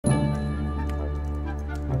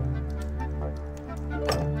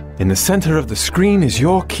In the center of the screen is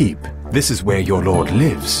your keep. This is where your lord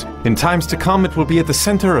lives. In times to come, it will be at the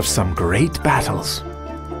center of some great battles.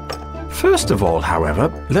 First of all,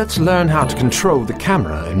 however, let's learn how to control the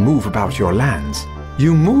camera and move about your lands.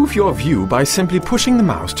 You move your view by simply pushing the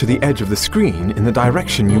mouse to the edge of the screen in the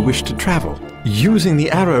direction you wish to travel. Using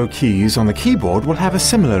the arrow keys on the keyboard will have a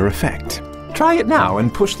similar effect. Try it now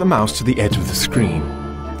and push the mouse to the edge of the screen.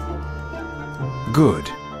 Good.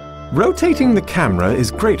 Rotating the camera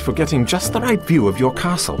is great for getting just the right view of your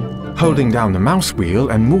castle. Holding down the mouse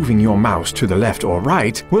wheel and moving your mouse to the left or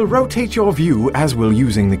right will rotate your view, as will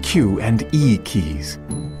using the Q and E keys.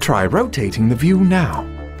 Try rotating the view now.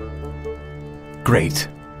 Great.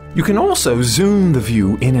 You can also zoom the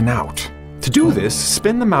view in and out. To do this,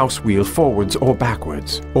 spin the mouse wheel forwards or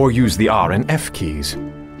backwards, or use the R and F keys.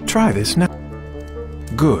 Try this now.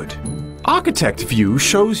 Good. Architect view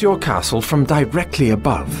shows your castle from directly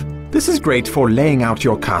above. This is great for laying out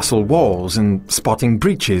your castle walls and spotting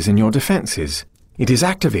breaches in your defenses. It is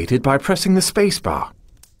activated by pressing the spacebar.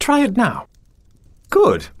 Try it now.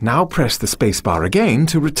 Good. Now press the spacebar again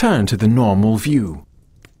to return to the normal view.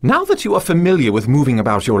 Now that you are familiar with moving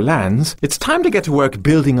about your lands, it's time to get to work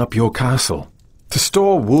building up your castle. To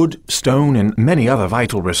store wood, stone, and many other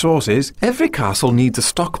vital resources, every castle needs a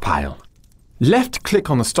stockpile. Left-click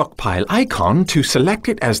on the stockpile icon to select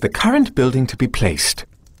it as the current building to be placed.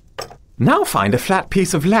 Now find a flat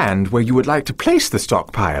piece of land where you would like to place the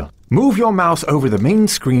stockpile. Move your mouse over the main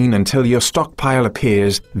screen until your stockpile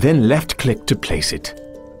appears, then left-click to place it.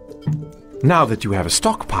 Now that you have a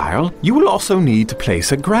stockpile, you will also need to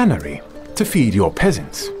place a granary to feed your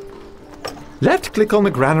peasants. Left-click on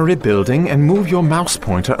the granary building and move your mouse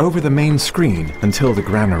pointer over the main screen until the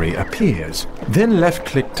granary appears. Then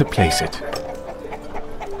left-click to place it.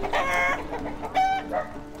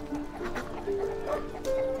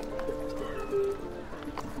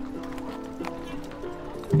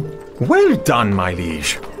 Well done, my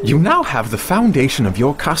liege. You now have the foundation of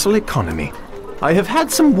your castle economy. I have had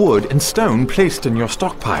some wood and stone placed in your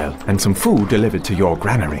stockpile and some food delivered to your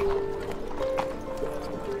granary.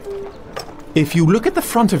 If you look at the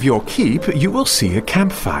front of your keep, you will see a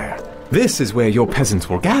campfire. This is where your peasants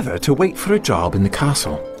will gather to wait for a job in the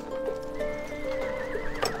castle.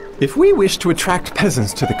 If we wish to attract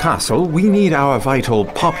peasants to the castle, we need our vital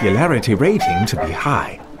popularity rating to be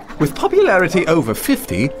high. With popularity over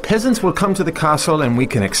 50, peasants will come to the castle and we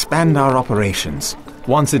can expand our operations.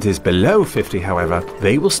 Once it is below 50, however,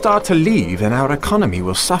 they will start to leave and our economy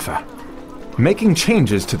will suffer. Making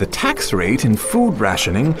changes to the tax rate and food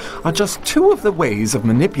rationing are just two of the ways of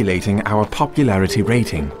manipulating our popularity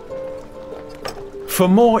rating. For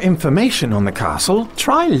more information on the castle,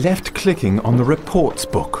 try left-clicking on the reports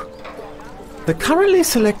book. The currently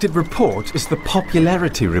selected report is the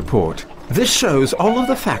popularity report. This shows all of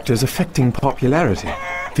the factors affecting popularity.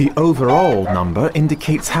 The overall number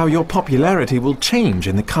indicates how your popularity will change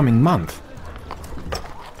in the coming month.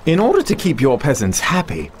 In order to keep your peasants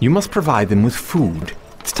happy, you must provide them with food.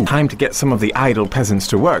 It's time to get some of the idle peasants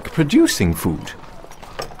to work producing food.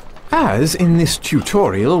 As in this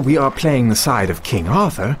tutorial we are playing the side of King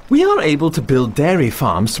Arthur, we are able to build dairy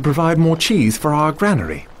farms to provide more cheese for our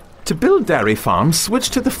granary. To build dairy farms,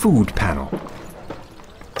 switch to the food panel.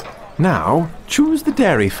 Now, choose the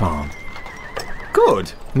dairy farm.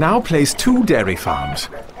 Good. Now place 2 dairy farms.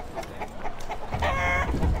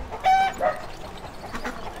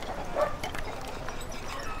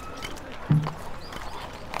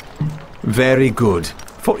 Very good.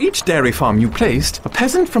 For each dairy farm you placed, a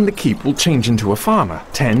peasant from the keep will change into a farmer,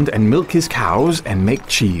 tend and milk his cows and make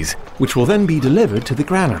cheese, which will then be delivered to the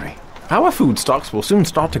granary. Our food stocks will soon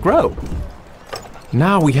start to grow.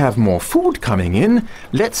 Now we have more food coming in,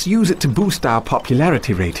 let's use it to boost our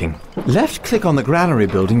popularity rating. Left-click on the granary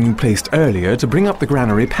building you placed earlier to bring up the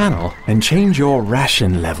granary panel and change your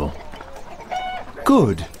ration level.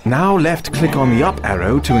 Good. Now left-click on the up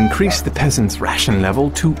arrow to increase the peasant's ration level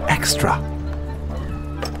to extra.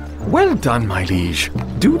 Well done, my liege.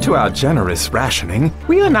 Due to our generous rationing,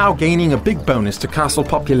 we are now gaining a big bonus to castle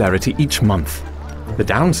popularity each month. The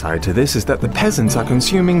downside to this is that the peasants are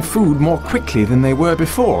consuming food more quickly than they were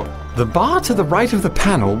before. The bar to the right of the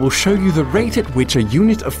panel will show you the rate at which a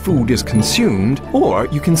unit of food is consumed, or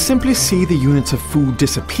you can simply see the units of food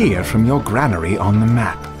disappear from your granary on the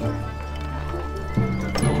map.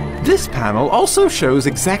 This panel also shows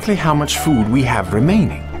exactly how much food we have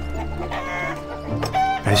remaining.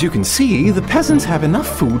 As you can see, the peasants have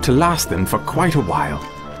enough food to last them for quite a while.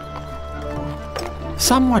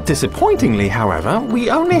 Somewhat disappointingly, however, we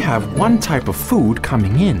only have one type of food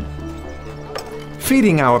coming in.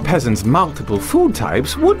 Feeding our peasants multiple food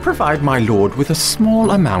types would provide my lord with a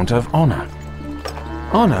small amount of honor.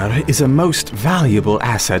 Honor is a most valuable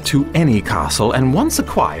asset to any castle, and once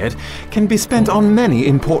acquired, can be spent on many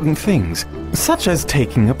important things, such as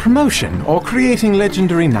taking a promotion or creating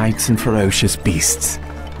legendary knights and ferocious beasts.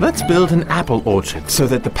 Let's build an apple orchard so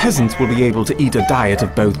that the peasants will be able to eat a diet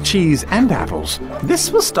of both cheese and apples. This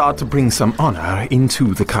will start to bring some honor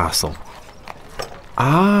into the castle.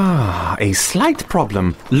 Ah, a slight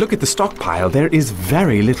problem. Look at the stockpile. There is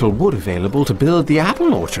very little wood available to build the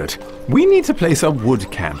apple orchard. We need to place a wood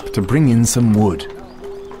camp to bring in some wood.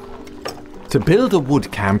 To build a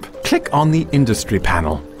wood camp, click on the industry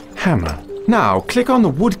panel. Hammer. Now click on the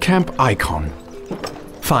wood camp icon.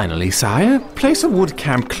 Finally, sire, place a wood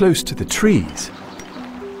camp close to the trees.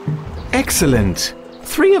 Excellent!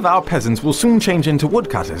 3 of our peasants will soon change into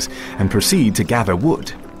woodcutters and proceed to gather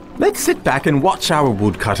wood. Let's sit back and watch our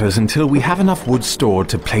woodcutters until we have enough wood stored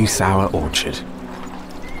to place our orchard.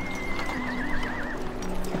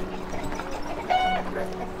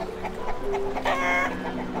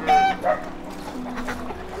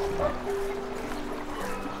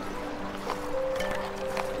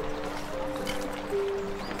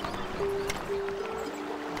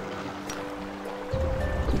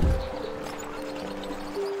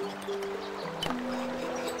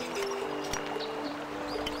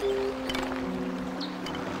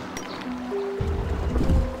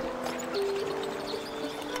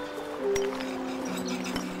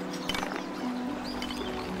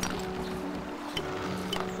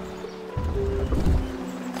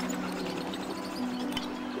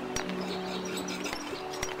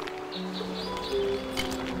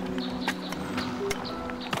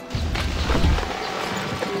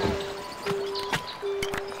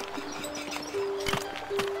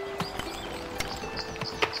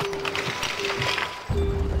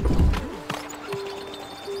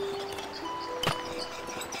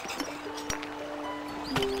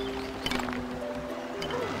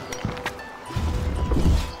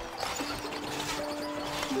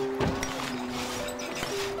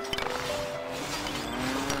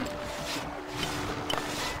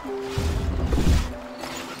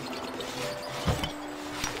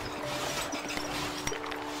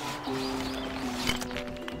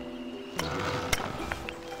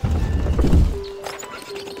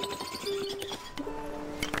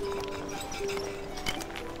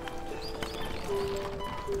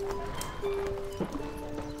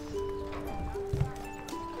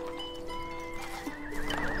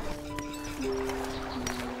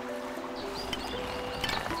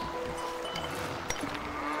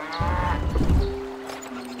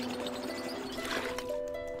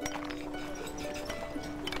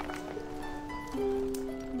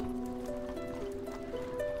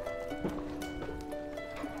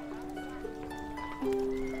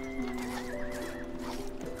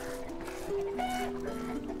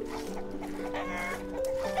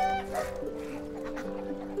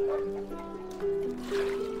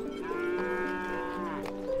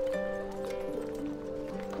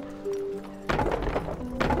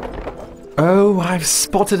 Oh, I've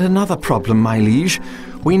spotted another problem, my liege.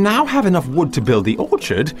 We now have enough wood to build the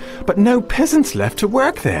orchard, but no peasants left to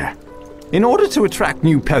work there. In order to attract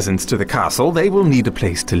new peasants to the castle, they will need a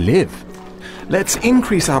place to live. Let's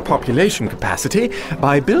increase our population capacity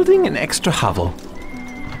by building an extra hovel.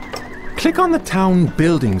 Click on the Town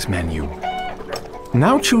Buildings menu.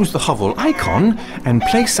 Now choose the hovel icon and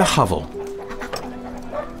place a hovel.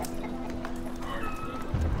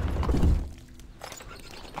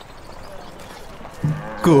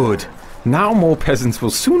 Good. Now more peasants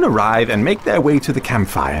will soon arrive and make their way to the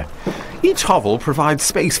campfire. Each hovel provides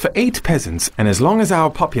space for 8 peasants, and as long as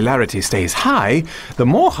our popularity stays high, the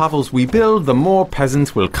more hovels we build, the more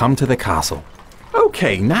peasants will come to the castle.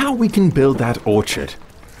 Okay, now we can build that orchard.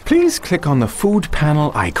 Please click on the food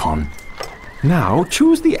panel icon. Now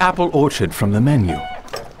choose the apple orchard from the menu.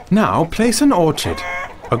 Now place an orchard.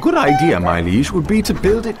 A good idea, my liege, would be to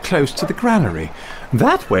build it close to the granary.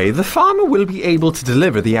 That way, the farmer will be able to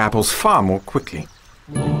deliver the apples far more quickly.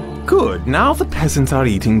 Good, now the peasants are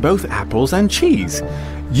eating both apples and cheese.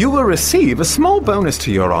 You will receive a small bonus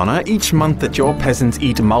to your honor each month that your peasants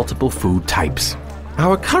eat multiple food types.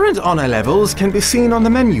 Our current honor levels can be seen on the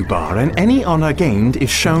menu bar, and any honor gained is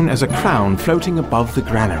shown as a crown floating above the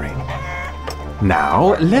granary.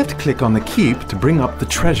 Now, left-click on the keep to bring up the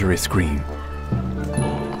treasury screen.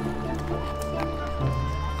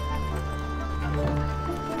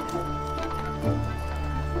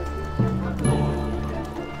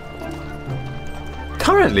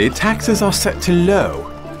 Currently, taxes are set to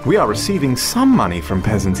low. We are receiving some money from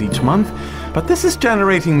peasants each month, but this is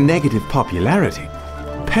generating negative popularity.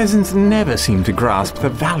 peasants never seem to grasp the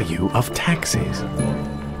value of taxes.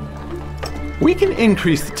 We can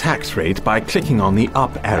increase the tax rate by clicking on the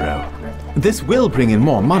up arrow. This will bring in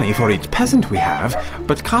more money for each peasant we have,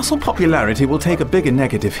 but castle popularity will take a bigger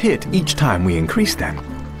negative hit each time we increase them.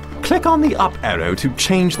 Click on the up arrow to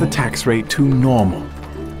change the tax rate to normal.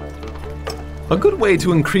 A good way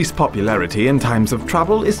to increase popularity in times of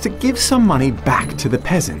trouble is to give some money back to the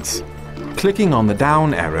peasants. Clicking on the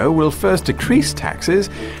down arrow will first decrease taxes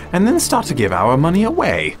and then start to give our money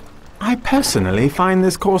away. I personally find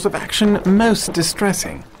this course of action most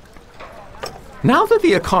distressing. Now that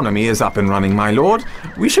the economy is up and running, my lord,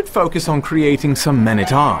 we should focus on creating some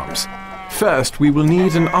men-at-arms. First, we will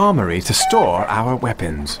need an armory to store our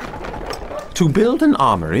weapons. To build an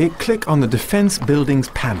armory, click on the Defense Buildings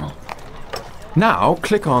panel. Now,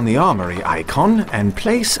 click on the armory icon and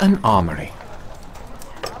place an armory.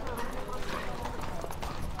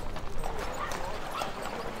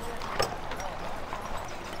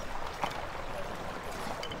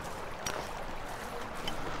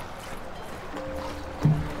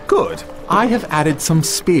 Good. I have added some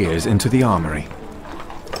spears into the armory.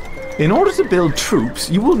 In order to build troops,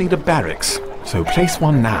 you will need a barracks, so place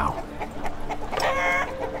one now.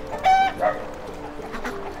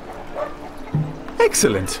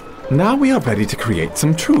 Excellent. Now we are ready to create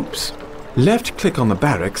some troops. Left-click on the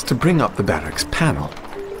barracks to bring up the barracks panel.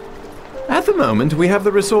 At the moment, we have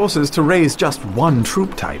the resources to raise just one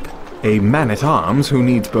troop type, a man-at-arms who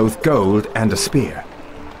needs both gold and a spear.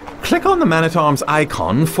 Click on the man-at-arms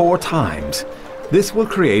icon 4 times. This will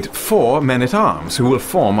create 4 men-at-arms who will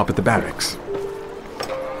form up at the barracks.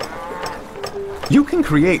 You can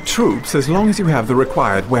create troops as long as you have the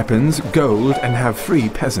required weapons, gold, and have free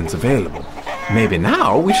peasants available. Maybe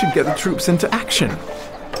now we should get the troops into action.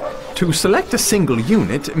 To select a single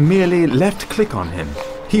unit, merely left-click on him.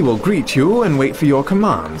 He will greet you and wait for your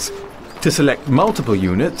commands. To select multiple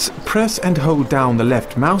units, press and hold down the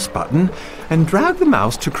left mouse button and drag the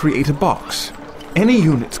mouse to create a box. Any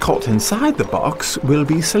units caught inside the box will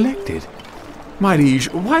be selected. My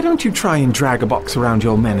liege, why don't you try and drag a box around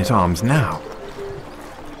your men-at-arms now?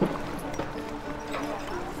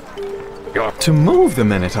 To move the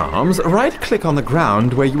men-at-arms, right-click on the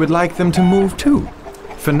ground where you would like them to move to.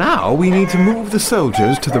 For now, we need to move the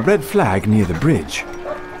soldiers to the red flag near the bridge.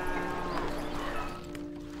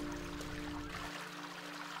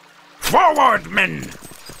 Forward, men!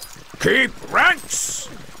 Keep ranks!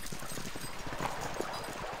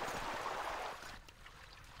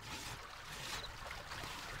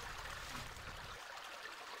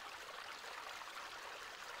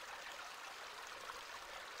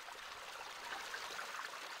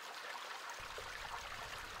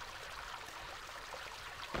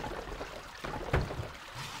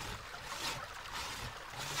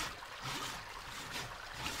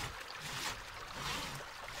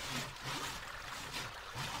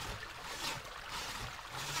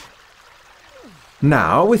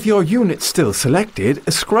 Now, with your unit still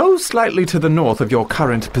selected, scroll slightly to the north of your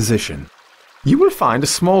current position. You will find a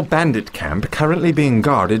small bandit camp currently being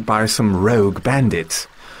guarded by some rogue bandits.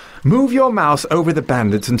 Move your mouse over the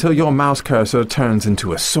bandits until your mouse cursor turns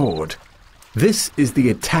into a sword. This is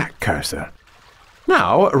the attack cursor.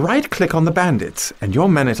 Now, right-click on the bandits, and your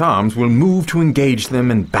men-at-arms will move to engage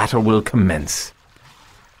them and battle will commence.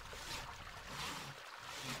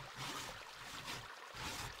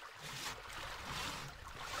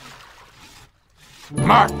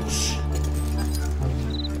 March!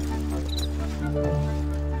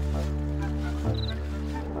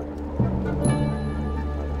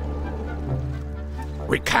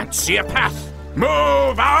 We can't see a path.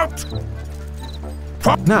 Move out!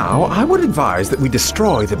 Now, I would advise that we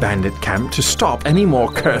destroy the bandit camp to stop any more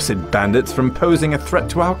cursed bandits from posing a threat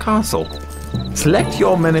to our castle. Select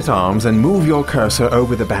your men-at-arms and move your cursor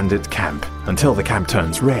over the bandit camp until the camp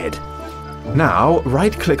turns red. Now,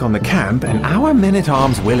 right-click on the camp and our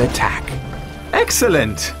men-at-arms will attack.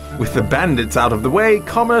 Excellent! With the bandits out of the way,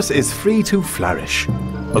 commerce is free to flourish.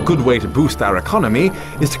 A good way to boost our economy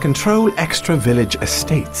is to control extra village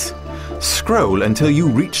estates. Scroll until you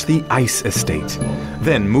reach the ice estate.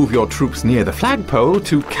 Then move your troops near the flagpole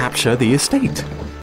to capture the estate.